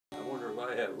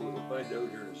I have. We'll find out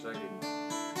here in a second.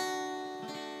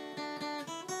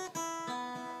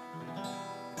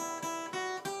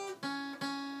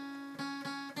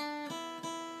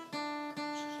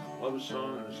 Love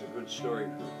song, and it's a good story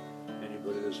for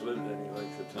anybody that's lived any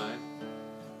length of time.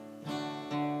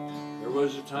 There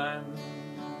was a time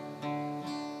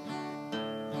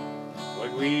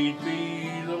when we'd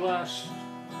be the last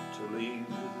to leave,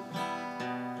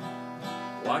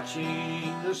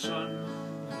 watching the sun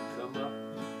come up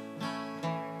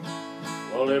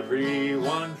while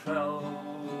everyone fell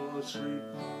asleep.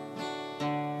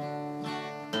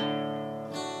 The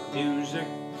music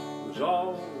was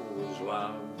always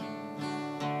loud.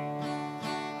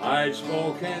 I'd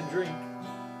smoke and drink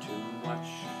too much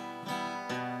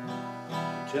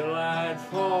till I'd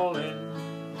fall in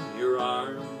your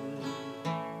arms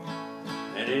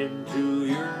and into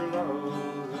your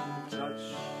loving touch.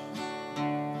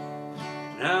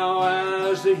 Now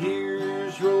as the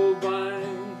years roll by,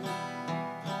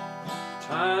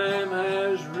 time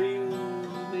has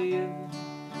reeled me in.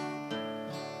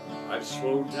 I've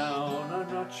slowed down a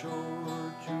notch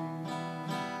or two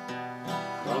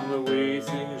from the way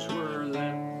things were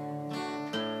then,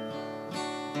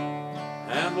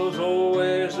 and those old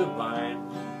ways of mine,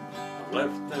 I've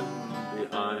left them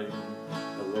behind.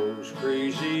 Those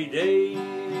crazy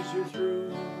days are through.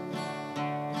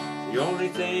 The only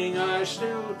thing I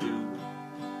still do,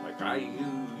 like I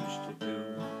used to do,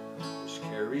 is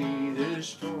carry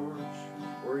this torch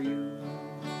for you.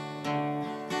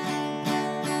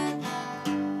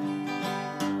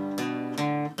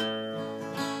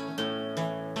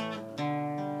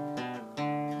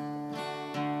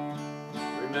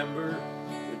 Remember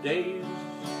the days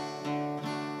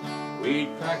we'd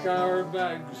pack our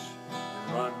bags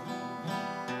and run,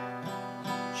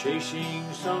 chasing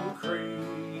some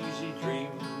crazy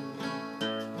dream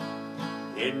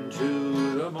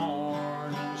into the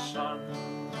morning sun.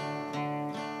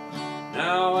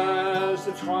 Now as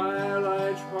the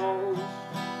twilight falls,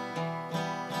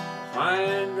 I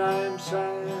find I'm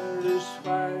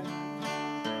satisfied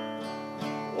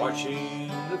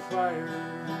watching the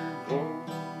fire glow,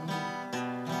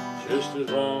 just as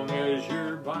long as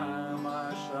you're by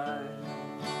my side.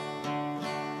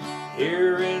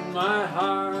 Here in my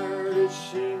heart it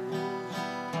seems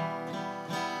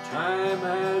time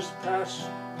has passed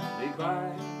me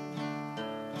by.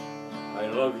 I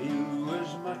love you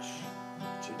as much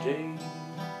today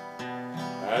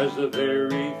as the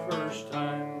very first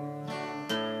time.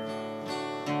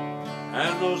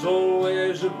 And those old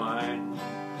ways of mine,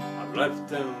 I've left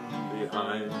them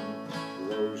behind.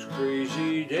 Those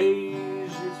crazy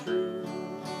days are through.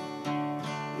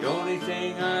 The only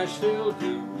thing I still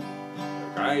do,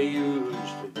 like I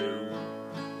used to do,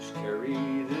 is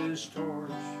carry this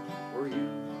torch for you.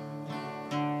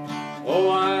 Oh,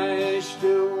 I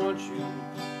still want you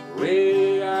the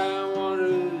way I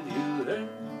wanted you then.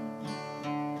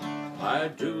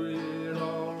 I'd do it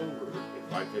all over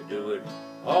if I could do it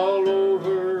all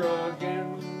over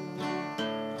again.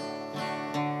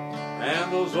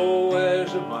 And those old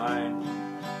ways of mine,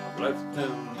 I've left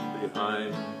them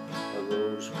behind.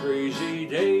 Those crazy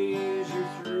days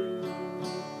are through.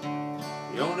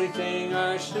 The only thing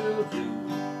I still do,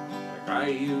 like I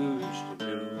used to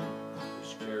do,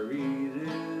 is carry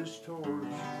this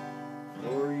torch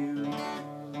for you.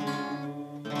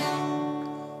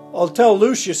 I'll tell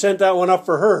Luce you sent that one up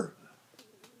for her.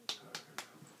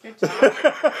 Good job.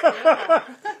 Yeah.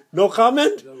 No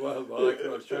comment? Well, I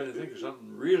was trying to think of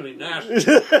something really nasty.